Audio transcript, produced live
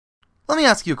Let me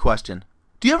ask you a question.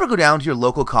 Do you ever go down to your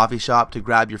local coffee shop to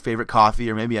grab your favorite coffee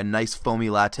or maybe a nice foamy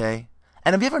latte?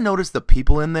 And have you ever noticed the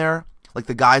people in there? Like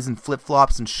the guys in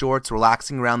flip-flops and shorts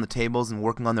relaxing around the tables and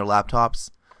working on their laptops?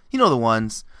 You know the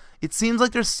ones. It seems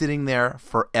like they're sitting there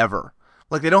forever.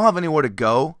 Like they don't have anywhere to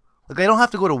go. Like they don't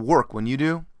have to go to work when you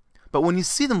do. But when you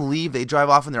see them leave, they drive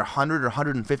off in their $100,000 or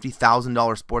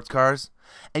 $150,000 sports cars.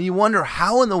 And you wonder,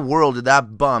 how in the world did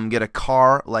that bum get a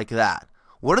car like that?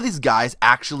 What do these guys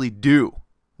actually do?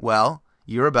 Well,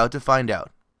 you're about to find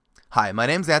out. Hi, my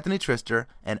name's Anthony Trister,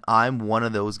 and I'm one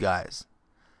of those guys.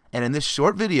 And in this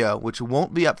short video, which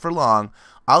won't be up for long,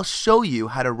 I'll show you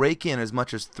how to rake in as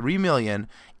much as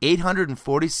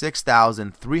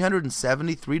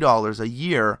 $3,846,373 a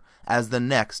year as the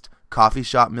next coffee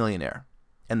shop millionaire.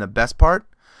 And the best part?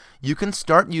 You can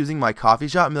start using my coffee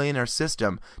shop millionaire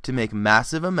system to make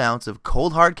massive amounts of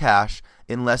cold hard cash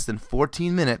in less than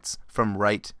 14 minutes from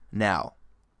right now.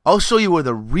 I'll show you where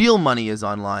the real money is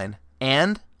online,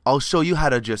 and I'll show you how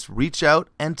to just reach out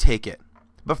and take it.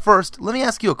 But first, let me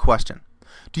ask you a question.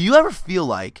 Do you ever feel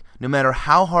like no matter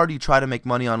how hard you try to make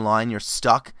money online, you're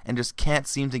stuck and just can't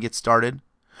seem to get started?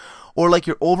 Or like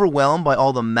you're overwhelmed by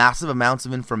all the massive amounts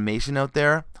of information out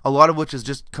there, a lot of which is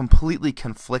just completely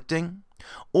conflicting?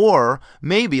 Or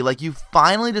maybe like you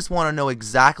finally just want to know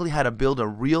exactly how to build a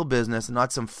real business and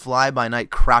not some fly-by-night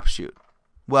crapshoot?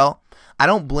 Well, I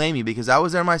don't blame you because I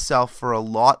was there myself for a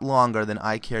lot longer than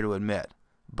I care to admit.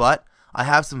 But I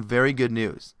have some very good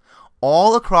news.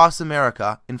 All across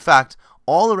America, in fact,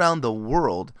 all around the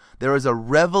world, there is a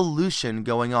revolution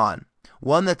going on.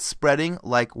 One that's spreading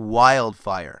like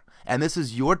wildfire. And this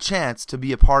is your chance to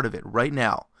be a part of it right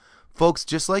now. Folks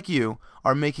just like you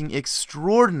are making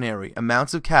extraordinary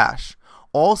amounts of cash,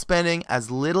 all spending as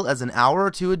little as an hour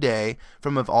or two a day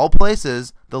from, of all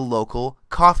places, the local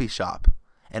coffee shop.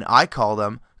 And I call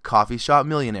them coffee shop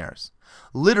millionaires.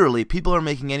 Literally, people are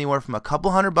making anywhere from a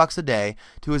couple $100 a day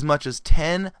to as much as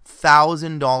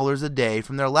 $10,000 a day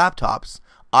from their laptops,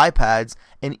 iPads,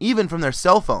 and even from their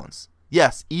cell phones.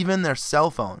 Yes, even their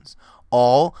cell phones.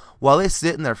 All while they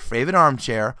sit in their favorite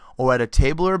armchair or at a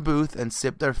table or booth and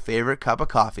sip their favorite cup of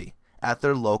coffee at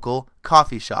their local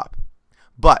coffee shop.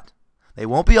 But they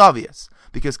won't be obvious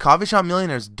because coffee shop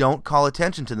millionaires don't call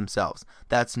attention to themselves.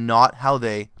 That's not how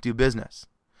they do business.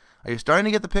 Are you starting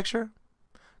to get the picture?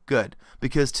 Good,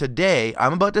 because today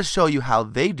I'm about to show you how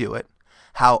they do it,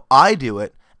 how I do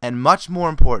it, and much more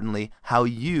importantly, how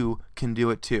you can do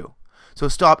it too. So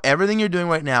stop everything you're doing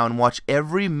right now and watch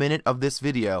every minute of this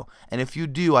video, and if you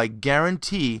do, I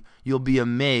guarantee you'll be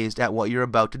amazed at what you're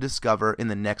about to discover in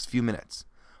the next few minutes.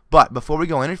 But before we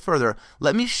go any further,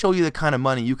 let me show you the kind of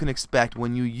money you can expect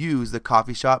when you use the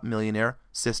Coffee Shop Millionaire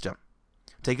system.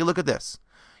 Take a look at this.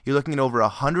 You're looking at over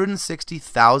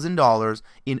 $160,000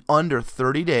 in under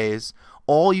 30 days,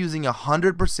 all using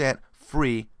 100%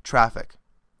 free traffic.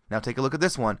 Now take a look at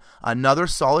this one, another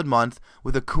solid month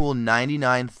with a cool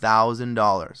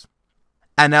 $99,000.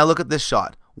 And now look at this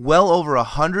shot, well over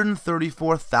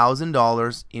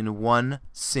 $134,000 in one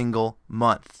single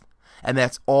month. And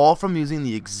that's all from using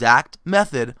the exact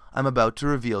method I'm about to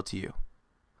reveal to you.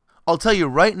 I'll tell you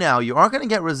right now, you aren't going to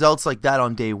get results like that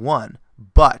on day one,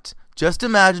 but just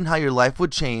imagine how your life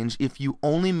would change if you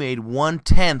only made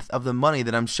 1/10 of the money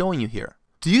that I'm showing you here.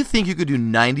 Do you think you could do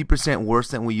 90% worse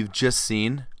than what you've just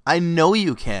seen? I know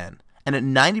you can. And at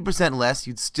 90% less,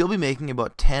 you'd still be making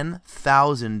about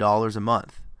 $10,000 a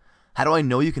month. How do I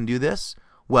know you can do this?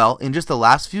 Well, in just the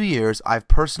last few years, I've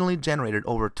personally generated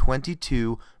over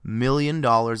 $22 million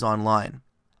online.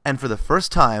 And for the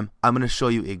first time, I'm going to show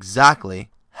you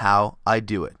exactly how I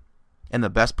do it. And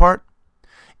the best part?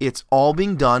 It's all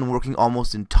being done working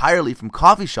almost entirely from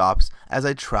coffee shops as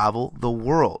I travel the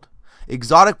world.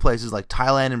 Exotic places like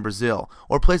Thailand and Brazil,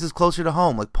 or places closer to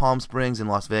home like Palm Springs and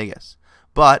Las Vegas.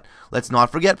 But let's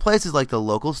not forget places like the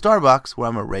local Starbucks where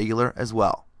I'm a regular as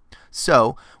well.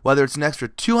 So, whether it's an extra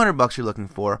 $200 you're looking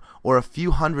for or a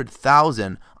few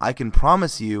 $100,000, I can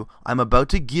promise you I'm about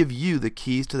to give you the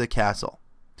keys to the castle.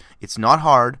 It's not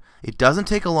hard, it doesn't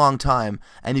take a long time,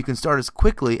 and you can start as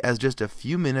quickly as just a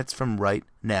few minutes from right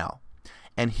now.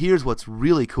 And here's what's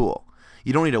really cool.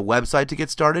 You don't need a website to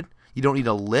get started. You don't need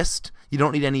a list. You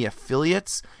don't need any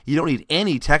affiliates. You don't need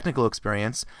any technical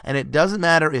experience. And it doesn't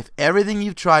matter if everything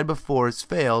you've tried before has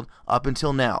failed up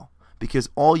until now, because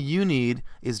all you need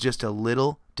is just a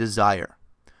little desire.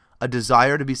 A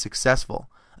desire to be successful.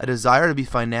 A desire to be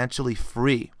financially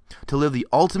free. To live the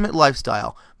ultimate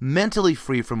lifestyle, mentally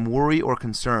free from worry or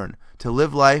concern. To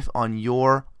live life on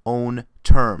your own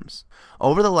terms.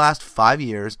 Over the last 5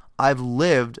 years, I've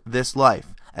lived this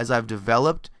life as I've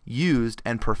developed, used,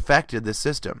 and perfected this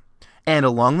system. And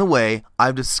along the way,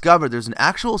 I've discovered there's an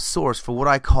actual source for what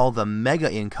I call the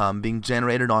mega income being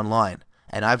generated online,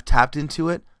 and I've tapped into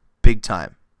it big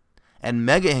time. And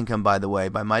mega income, by the way,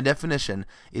 by my definition,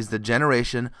 is the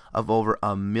generation of over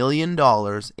 $1 million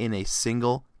in a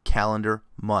single calendar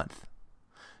month.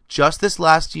 Just this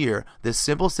last year, this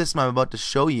simple system I'm about to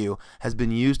show you has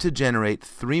been used to generate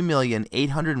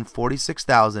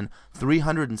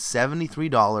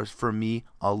 $3,846,373 for me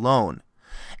alone.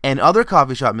 And other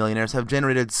coffee shop millionaires have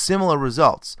generated similar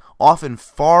results, often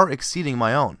far exceeding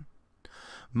my own.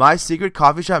 My secret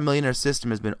coffee shop millionaire system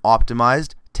has been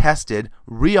optimized, tested,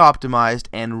 re-optimized,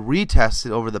 and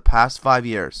retested over the past 5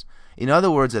 years. In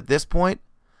other words, at this point,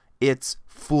 it's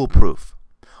foolproof.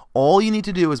 All you need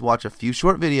to do is watch a few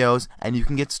short videos and you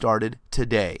can get started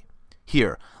today.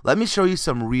 Here, let me show you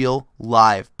some real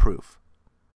live proof.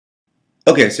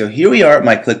 Okay, so here we are at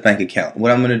my ClickBank account. What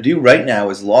I'm going to do right now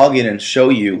is log in and show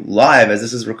you live, as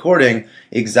this is recording,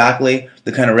 exactly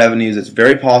the kind of revenues it's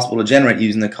very possible to generate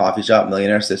using the Coffee Shop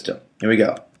Millionaire system. Here we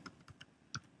go.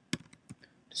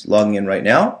 Just logging in right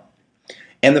now.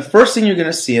 And the first thing you're going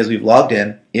to see as we've logged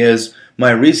in is my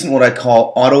recent, what I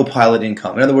call, autopilot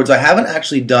income. In other words, I haven't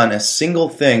actually done a single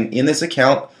thing in this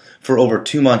account for over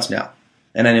 2 months now.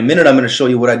 And in a minute, I'm going to show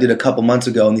you what I did a couple months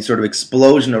ago and the sort of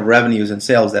explosion of revenues and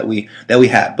sales that we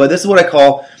had. But this is what I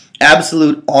call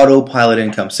absolute autopilot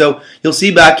income. So you'll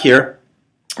see back here,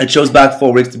 it shows back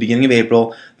 4 weeks, the beginning of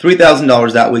April,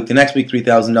 $3,000 that week. The next week,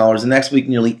 $3,000. The next week,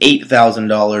 nearly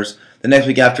 $8,000. The next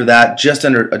week after that, just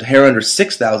under a hair under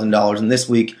 $6,000. And this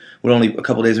week, we're only a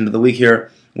couple days into the week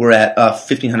here, we're at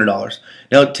 $1,500.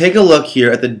 Now take a look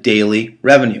here at the daily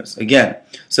revenues. Again,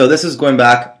 so this is going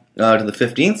back to the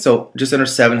 15th, so just under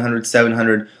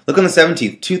 700. Look on the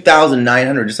 17th,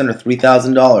 2,900, just under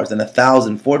 $3,000. Then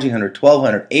 1,000, 1,400,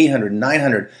 1,200, 800,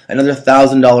 900, another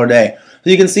 $1,000 day. So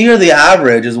you can see here the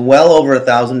average is well over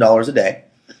 $1,000 a day.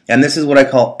 And this is what I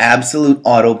call absolute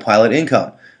autopilot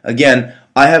income. Again,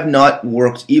 I have not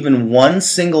worked even one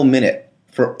single minute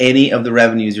for any of the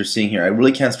revenues you're seeing here. I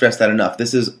really can't stress that enough.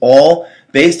 This is all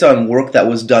based on work that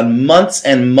was done months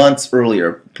and months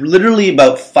earlier. Literally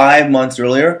about 5 months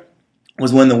earlier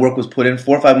was when the work was put in.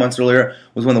 4 or 5 months earlier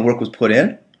was when the work was put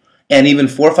in. And even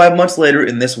 4 or 5 months later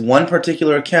in this one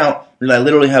particular account that I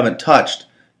literally haven't touched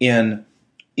in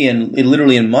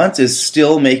months is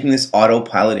still making this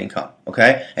autopilot income.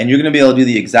 Okay? And you're going to be able to do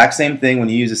the exact same thing when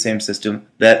you use the same system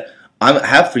that I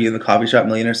have for you in the Coffee Shop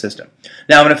Millionaire system.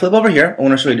 Now I'm going to flip over here. I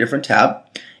want to show you a different tab.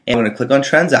 And I'm going to click on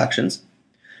Transactions.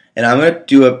 And I'm going to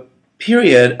do a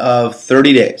period of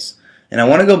 30 days. And I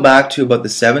want to go back to about the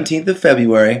 17th of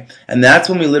February. And that's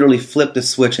when we literally flipped the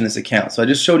switch in this account. So I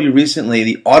just showed you recently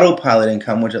the autopilot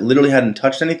income, which it literally hadn't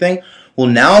touched anything. Well,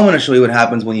 now I'm going to show you what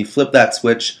happens when you flip that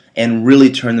switch and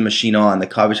really turn the machine on, the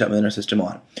Coffee Shop Millionaire system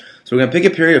on. So we're going to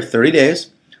pick a period of 30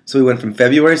 days. So we went from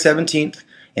February 17th.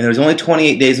 And there's only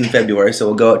 28 days in February, so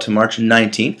we'll go out to March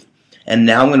 19th. And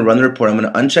now I'm going to run the report. I'm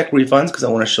going to uncheck refunds because I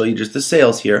want to show you just the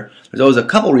sales here. There's always a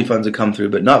couple refunds that come through,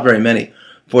 but not very many,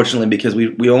 fortunately, because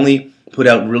we only put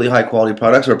out really high-quality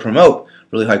products or promote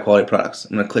really high-quality products.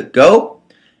 I'm going to click Go,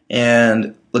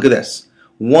 and look at this.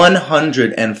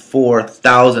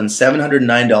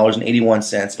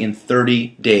 $104,709.81 in 30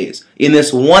 days in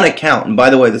this one account. And by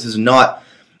the way, this is not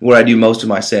where I do most of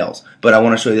my sales. But I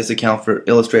want to show you this account for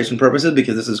illustration purposes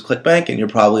because this is ClickBank and you're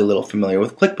probably a little familiar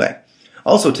with ClickBank.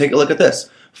 Also, take a look at this.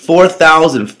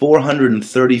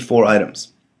 4,434 items.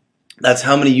 That's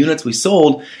how many units we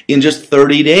sold in just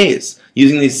 30 days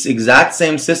using this exact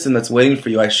same system that's waiting for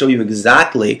you. I show you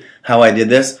exactly how I did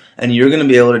this, and you're going to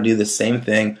be able to do the same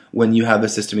thing when you have the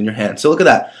system in your hand. So look at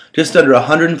that. Just under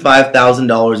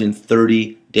 $105,000 in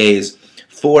 30 days.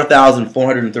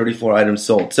 4,434 items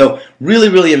sold. So really,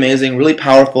 really amazing, really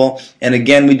powerful. And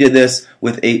again, we did this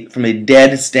with from a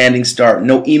dead standing start.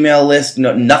 No email list,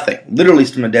 nothing. Literally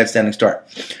from a dead standing start.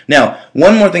 Now,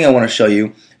 one more thing I want to show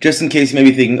you, just in case you may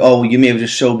be thinking, oh, you may have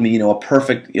just showed me, a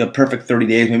perfect 30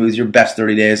 days. Maybe it was your best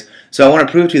 30 days. So I want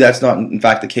to prove to you that's not, in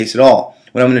fact, the case at all.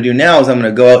 What I'm going to do now is I'm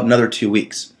going to go out another 2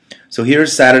 weeks. So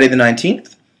here's Saturday the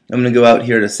 19th. I'm going to go out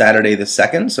here to Saturday the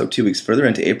 2nd, so 2 weeks further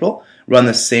into April. Run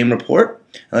the same report.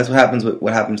 And that's what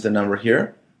happens to the number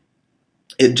here.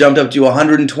 It jumped up to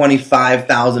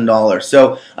 $125,000.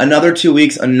 So another 2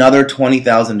 weeks, another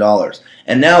 $20,000.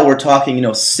 And now we're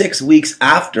talking, 6 weeks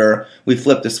after we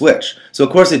flipped the switch. So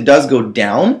of course it does go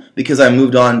down because I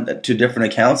moved on to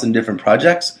different accounts and different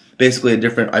projects. I basically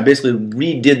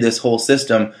redid this whole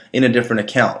system in a different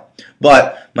account.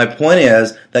 But my point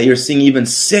is that you're seeing even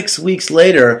 6 weeks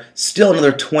later, still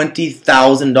another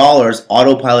 $20,000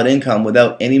 autopilot income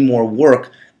without any more work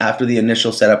after the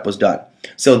initial setup was done.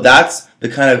 So that's the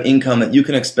kind of income that you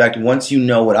can expect once you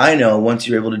know what I know, once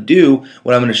you're able to do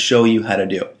what I'm going to show you how to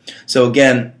do. So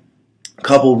again, a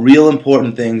couple real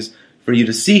important things for you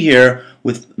to see here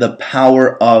with the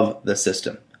power of the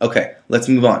system. Okay, let's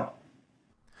move on.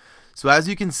 So as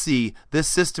you can see, this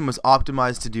system was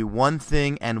optimized to do one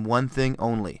thing and one thing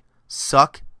only: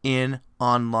 suck in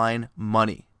online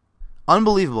money.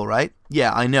 Unbelievable, right?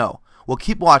 Yeah, I know. Well,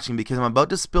 keep watching because I'm about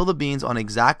to spill the beans on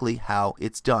exactly how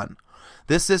it's done.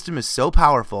 This system is so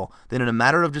powerful that in a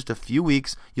matter of just a few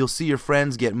weeks, you'll see your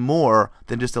friends get more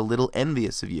than just a little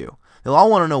envious of you. They'll all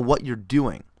want to know what you're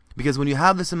doing, because when you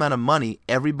have this amount of money,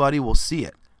 everybody will see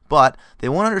it. But they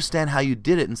won't understand how you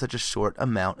did it in such a short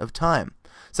amount of time.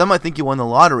 Some might think you won the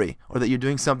lottery or that you're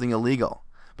doing something illegal.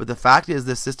 But the fact is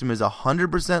this system is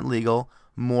 100% legal,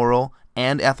 moral,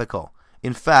 and ethical.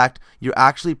 In fact, you're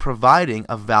actually providing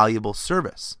a valuable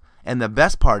service. And the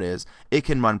best part is, it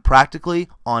can run practically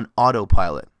on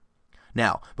autopilot.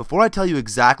 Now, before I tell you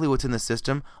exactly what's in the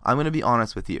system, I'm going to be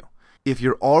honest with you. If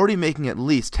you're already making at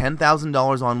least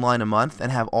 $10,000 online a month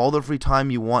and have all the free time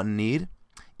you want and need,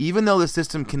 even though the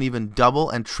system can even double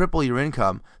and triple your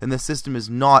income, then the system is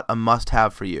not a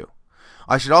must-have for you.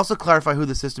 I should also clarify who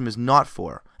the system is not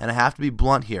for, and I have to be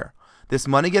blunt here. This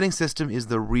money-getting system is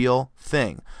the real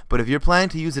thing, but if you're planning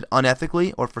to use it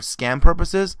unethically or for scam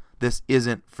purposes, this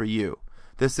isn't for you.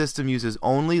 This system uses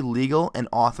only legal and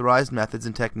authorized methods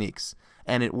and techniques,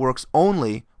 and it works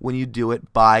only when you do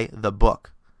it by the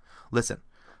book. Listen,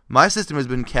 my system has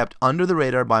been kept under the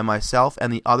radar by myself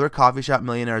and the other coffee shop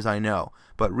millionaires I know,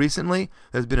 but recently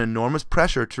there's been enormous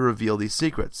pressure to reveal these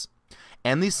secrets.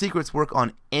 And these secrets work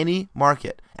on any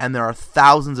market, and there are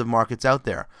thousands of markets out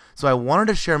there. So I wanted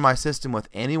to share my system with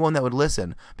anyone that would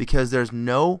listen, because there's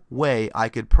no way I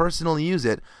could personally use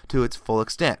it to its full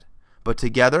extent. But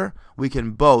together, we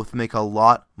can both make a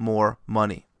lot more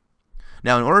money.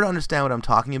 Now, in order to understand what I'm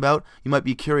talking about, you might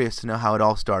be curious to know how it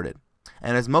all started.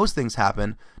 And as most things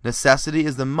happen, necessity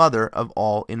is the mother of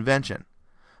all invention.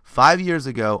 5 years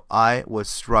ago, I was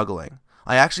struggling.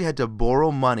 I actually had to borrow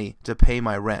money to pay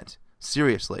my rent.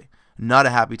 Seriously, not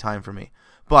a happy time for me.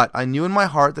 But I knew in my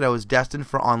heart that I was destined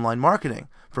for online marketing,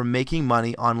 for making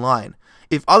money online.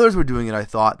 If others were doing it, I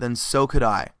thought, then so could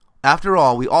I. After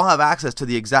all, we all have access to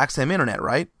the exact same internet,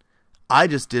 right? I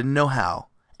just didn't know how.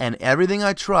 And everything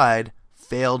I tried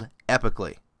failed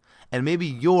epically. And maybe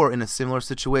you're in a similar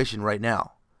situation right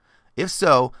now. If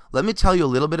so, let me tell you a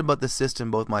little bit about the system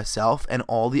both myself and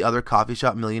all the other coffee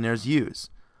shop millionaires use.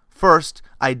 First,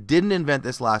 I didn't invent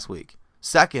this last week.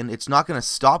 Second, it's not going to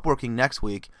stop working next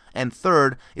week. And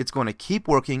third, it's going to keep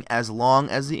working as long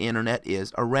as the internet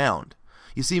is around.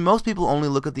 You see, most people only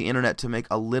look at the internet to make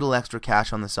a little extra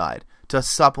cash on the side, to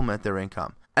supplement their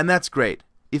income. And that's great.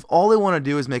 If all they want to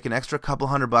do is make an extra couple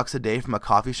 $100 a day from a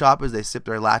coffee shop as they sip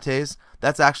their lattes,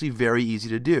 that's actually very easy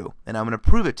to do, and I'm going to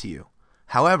prove it to you.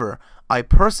 However, I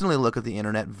personally look at the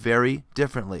internet very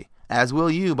differently, as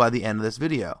will you by the end of this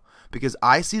video, because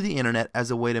I see the internet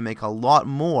as a way to make a lot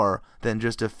more than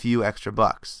just a few extra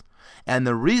bucks. And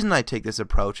the reason I take this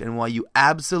approach, and why you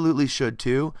absolutely should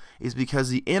too, is because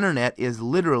the internet is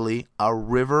literally a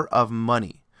river of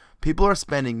money. People are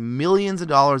spending millions of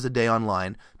dollars a day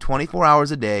online, 24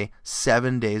 hours a day,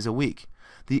 7 days a week.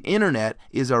 The internet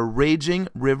is a raging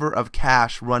river of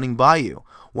cash running by you,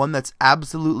 one that's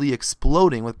absolutely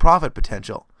exploding with profit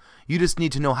potential. You just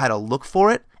need to know how to look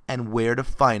for it and where to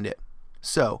find it.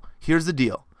 So, here's the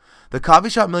deal. The Coffee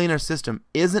Shop Millionaire system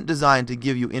isn't designed to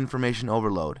give you information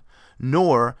overload,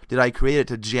 nor did I create it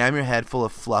to jam your head full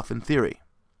of fluff and theory.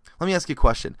 Let me ask you a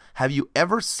question. Have you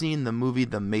ever seen the movie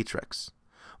The Matrix?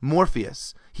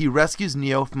 Morpheus, he rescues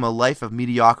Neo from a life of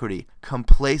mediocrity,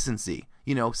 complacency,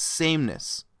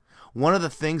 sameness. One of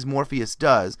the things Morpheus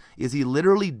does is he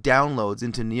literally downloads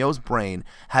into Neo's brain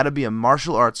how to be a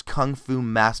martial arts kung fu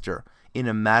master in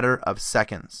a matter of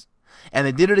seconds. And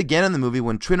they did it again in the movie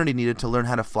when Trinity needed to learn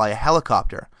how to fly a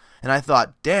helicopter. And I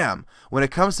thought, damn, when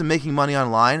it comes to making money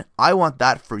online, I want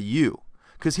that for you.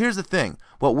 Because here's the thing,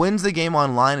 what wins the game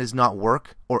online is not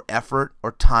work, or effort,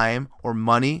 or time, or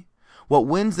money. What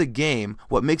wins the game,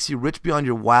 what makes you rich beyond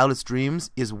your wildest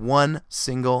dreams, is one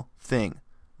single thing: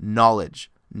 knowledge.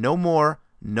 No more,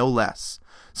 no less.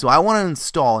 So I want to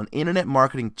install an internet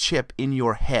marketing chip in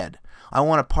your head. I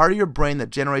want a part of your brain that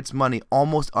generates money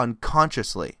almost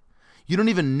unconsciously. You don't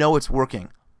even know it's working,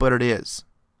 but it is.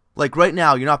 Like right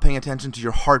now, you're not paying attention to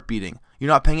your heart beating. You're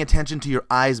not paying attention to your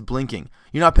eyes blinking.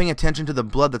 You're not paying attention to the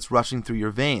blood that's rushing through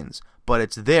your veins. But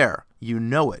it's there. You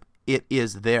know it. It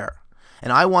is there.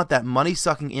 And I want that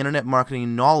money-sucking internet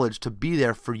marketing knowledge to be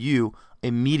there for you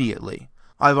immediately.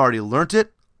 I've already learnt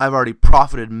it. I've already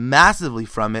profited massively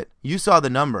from it. You saw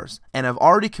the numbers, and I've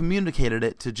already communicated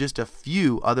it to just a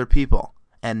few other people.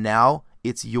 And now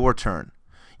it's your turn.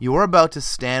 You're about to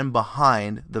stand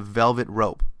behind the velvet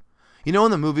rope. You know,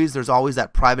 in the movies, there's always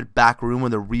that private back room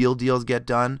where the real deals get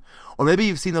done? Or maybe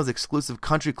you've seen those exclusive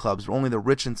country clubs where only the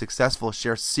rich and successful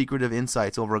share secretive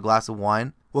insights over a glass of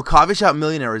wine? Well, Coffee Shop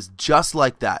Millionaire is just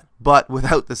like that, but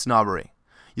without the snobbery.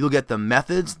 You'll get the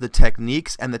methods, the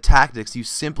techniques, and the tactics you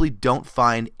simply don't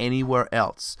find anywhere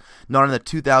else. Not in the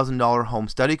 $2,000 home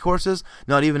study courses,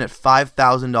 not even at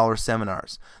 $5,000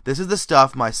 seminars. This is the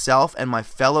stuff myself and my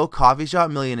fellow coffee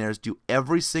shop millionaires do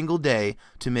every single day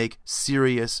to make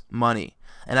serious money.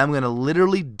 And I'm going to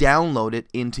literally download it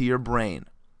into your brain.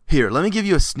 Here, let me give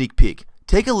you a sneak peek.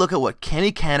 Take a look at what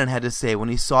Kenny Cannon had to say when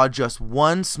he saw just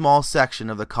one small section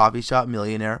of the Coffee Shop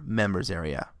Millionaire members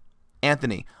area.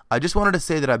 Anthony, I just wanted to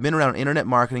say that I've been around internet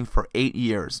marketing for 8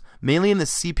 years, mainly in the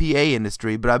CPA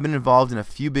industry, but I've been involved in a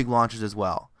few big launches as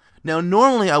well. Now,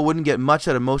 normally I wouldn't get much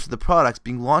out of most of the products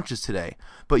being launches today,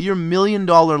 but your $1 million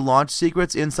launch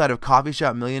secrets inside of Coffee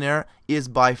Shop Millionaire is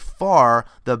by far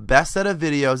the best set of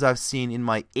videos I've seen in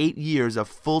my 8 years of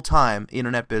full-time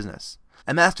internet business.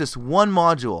 And that's just one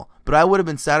module, but I would have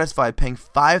been satisfied paying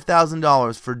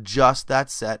 $5,000 for just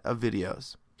that set of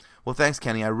videos. Well, thanks,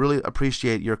 Kenny. I really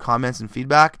appreciate your comments and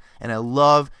feedback, and I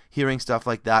love hearing stuff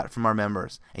like that from our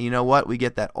members. And you know what? We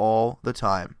get that all the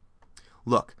time.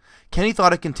 Look, Kenny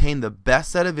thought it contained the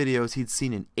best set of videos he'd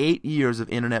seen in 8 years of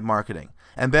internet marketing.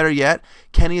 And better yet,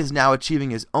 Kenny is now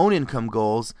achieving his own income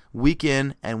goals week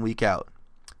in and week out.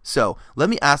 So,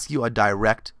 let me ask you a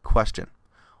direct question.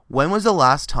 When was the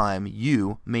last time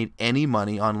you made any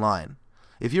money online?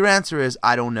 If your answer is,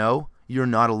 I don't know, you're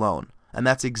not alone. And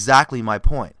that's exactly my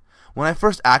point. When I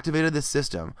first activated this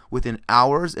system, within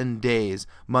hours and days,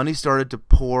 money started to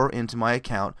pour into my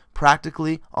account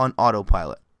practically on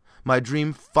autopilot. My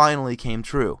dream finally came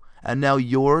true, and now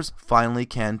yours finally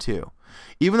can too.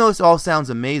 Even though this all sounds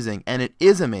amazing, and it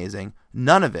is amazing,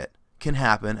 none of it can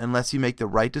happen unless you make the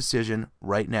right decision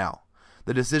right now.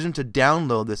 The decision to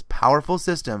download this powerful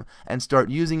system and start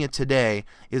using it today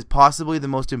is possibly the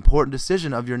most important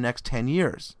decision of your next 10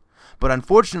 years. But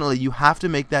unfortunately, you have to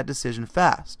make that decision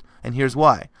fast. And here's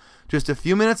why. Just a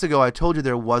few minutes ago, I told you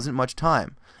there wasn't much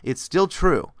time. It's still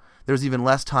true. There's even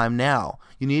less time now.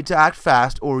 You need to act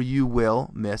fast or you will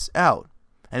miss out.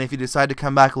 And if you decide to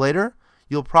come back later,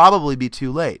 you'll probably be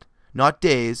too late. Not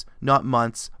days, not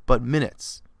months, but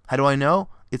minutes. How do I know?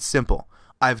 It's simple.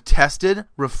 I've tested,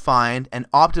 refined, and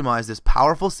optimized this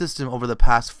powerful system over the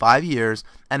past 5 years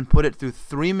and put it through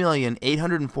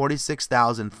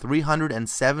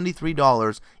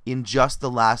 $3,846,373 in just the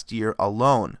last year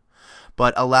alone.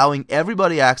 But allowing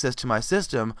everybody access to my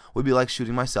system would be like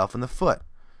shooting myself in the foot.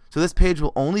 So this page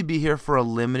will only be here for a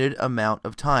limited amount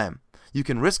of time. You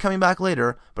can risk coming back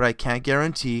later, but I can't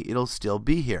guarantee it'll still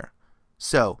be here.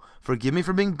 So, forgive me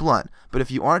for being blunt, but if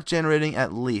you aren't generating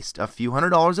at least a few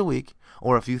 $100s a week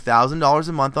or a few $1,000s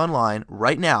a month online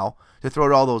right now to throw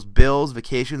at all those bills,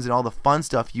 vacations, and all the fun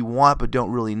stuff you want but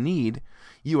don't really need,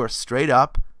 you are straight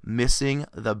up missing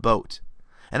the boat.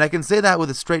 And I can say that with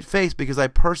a straight face because I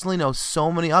personally know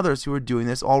so many others who are doing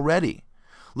this already.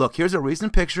 Look, here's a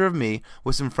recent picture of me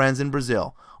with some friends in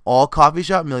Brazil, all coffee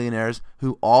shop millionaires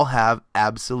who all have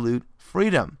absolute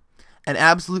freedom. And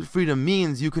absolute freedom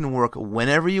means you can work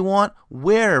whenever you want,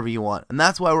 wherever you want. And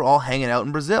that's why we're all hanging out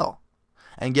in Brazil.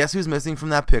 And guess who's missing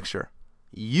from that picture?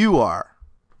 You are.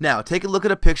 Now, take a look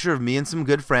at a picture of me and some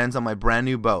good friends on my brand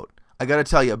new boat. I gotta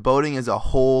tell you, boating is a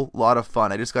whole lot of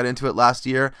fun. I just got into it last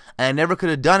year, and I never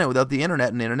could have done it without the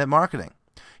internet and internet marketing.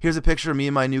 Here's a picture of me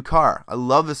in my new car. I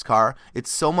love this car. It's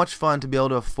so much fun to be able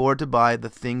to afford to buy the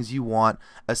things you want,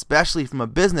 especially from a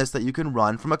business that you can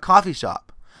run from a coffee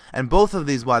shop. And both of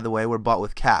these, by the way, were bought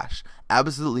with cash.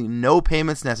 Absolutely no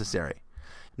payments necessary.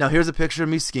 Now here's a picture of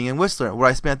me skiing in Whistler, where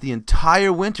I spent the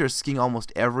entire winter skiing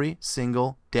almost every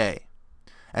single day.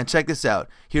 And check this out.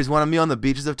 Here's one of me on the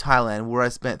beaches of Thailand, where I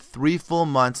spent 3 full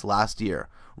months last year,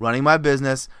 running my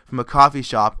business from a coffee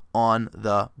shop on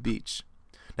the beach.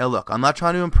 Now look, I'm not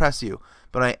trying to impress you,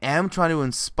 but I am trying to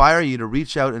inspire you to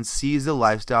reach out and seize the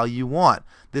lifestyle you want.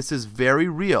 This is very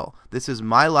real. This is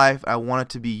my life. I want it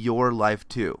to be your life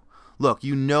too. Look,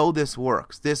 you know this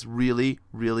works. This really,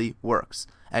 really works.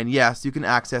 And yes, you can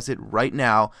access it right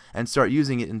now and start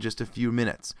using it in just a few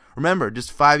minutes. Remember,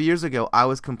 just 5 years ago, I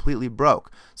was completely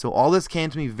broke. So all this came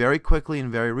to me very quickly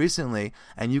and very recently,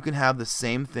 and you can have the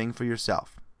same thing for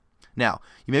yourself. Now,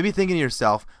 you may be thinking to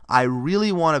yourself, I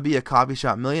really want to be a coffee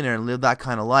shop millionaire and live that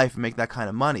kind of life and make that kind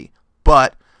of money,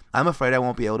 but I'm afraid I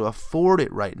won't be able to afford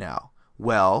it right now.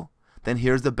 Well, then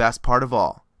here's the best part of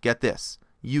all. Get this.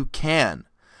 You can,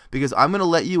 because I'm going to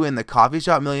let you in the Coffee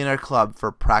Shop Millionaire Club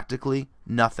for practically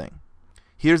nothing.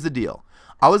 Here's the deal.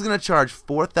 I was going to charge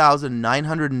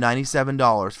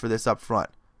 $4,997 for this up front.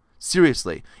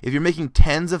 Seriously, if you're making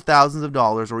tens of thousands of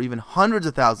dollars or even hundreds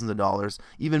of thousands of dollars,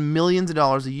 even millions of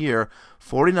dollars a year,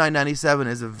 $49.97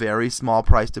 is a very small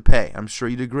price to pay. I'm sure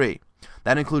you'd agree.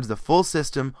 That includes the full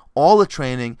system, all the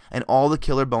training, and all the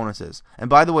killer bonuses. And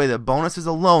by the way, the bonuses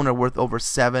alone are worth over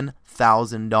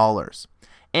 $7,000.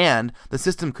 And the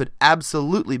system could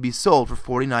absolutely be sold for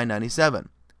 $49.97.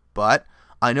 But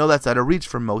I know that's out of reach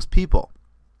for most people.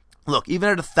 Look, even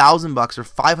at $1,000 or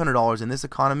 $500 in this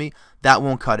economy, that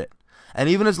won't cut it. And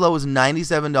even as low as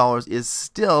 $97 is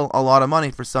still a lot of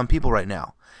money for some people right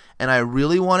now. And I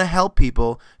really want to help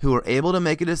people who are able to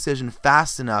make a decision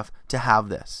fast enough to have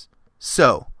this.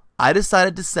 So, I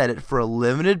decided to set it for a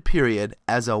limited period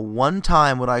as a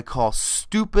one-time what I call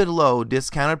stupid low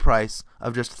discounted price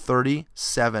of just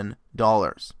 $37.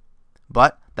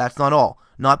 But that's not all,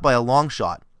 not by a long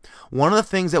shot. One of the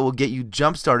things that will get you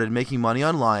jump-started making money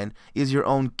online is your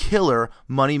own killer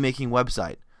money-making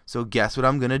website. So guess what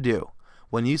I'm going to do?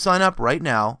 When you sign up right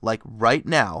now, like right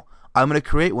now, I'm going to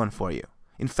create one for you.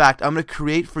 In fact, I'm going to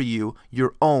create for you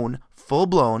your own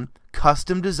full-blown,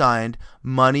 custom-designed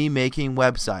money-making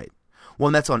website.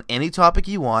 One that's on any topic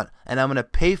you want, and I'm going to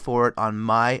pay for it on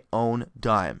my own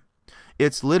dime.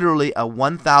 It's literally a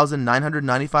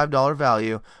 $1,995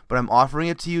 value, but I'm offering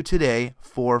it to you today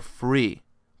for free.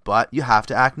 But you have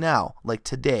to act now, like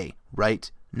today,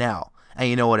 right now. And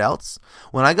you know what else?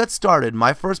 When I got started,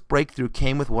 my first breakthrough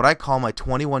came with what I call my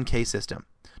 21K system.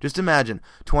 Just imagine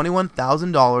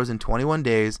 $21,000 in 21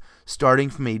 days,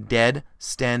 starting from a dead,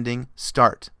 standing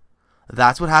start.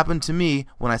 That's what happened to me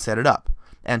when I set it up.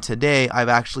 And today, I've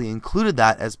actually included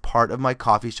that as part of my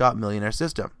Coffee Shop Millionaire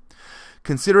system.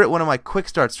 Consider it one of my quick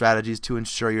start strategies to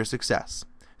ensure your success.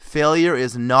 Failure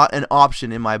is not an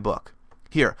option in my book.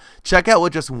 Here, check out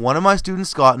what just one of my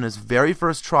students got in his very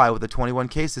first try with the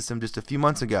 21K system just a few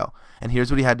months ago. And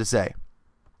here's what he had to say.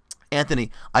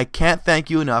 Anthony, I can't thank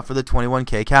you enough for the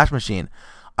 21K cash machine.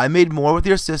 I made more with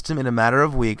your system in a matter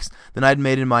of weeks than I'd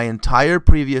made in my entire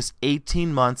previous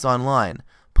 18 months online.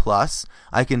 Plus,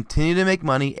 I continue to make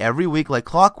money every week like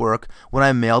clockwork when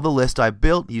I mail the list I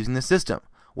built using the system.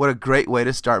 What a great way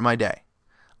to start my day.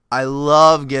 I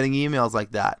love getting emails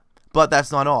like that. But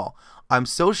that's not all. I'm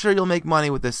so sure you'll make money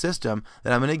with this system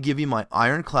that I'm going to give you my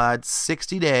ironclad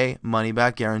 60-day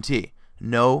money-back guarantee.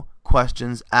 No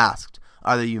questions asked.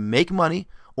 Either you make money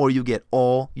or you get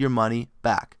all your money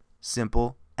back.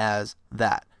 Simple as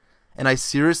that. And I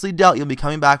seriously doubt you'll be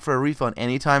coming back for a refund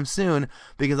anytime soon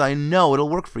because I know it'll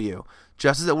work for you,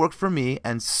 just as it worked for me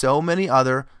and so many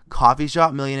other coffee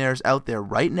shop millionaires out there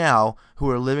right now who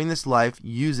are living this life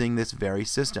using this very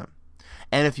system.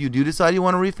 And if you do decide you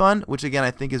want a refund, which again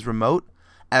I think is remote,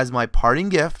 as my parting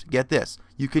gift, get this,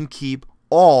 you can keep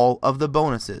all of the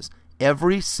bonuses,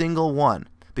 every single one,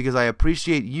 because I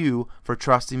appreciate you for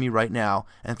trusting me right now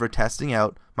and for testing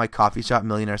out my Coffee Shop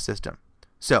Millionaire system.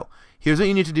 So, here's what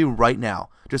you need to do right now.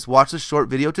 Just watch the short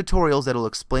video tutorials that will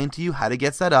explain to you how to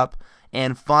get set up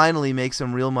and finally make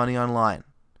some real money online.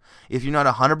 If you're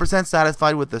not 100%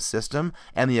 satisfied with the system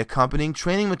and the accompanying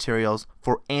training materials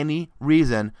for any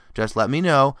reason, just let me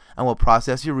know and we'll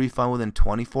process your refund within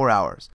 24 hours.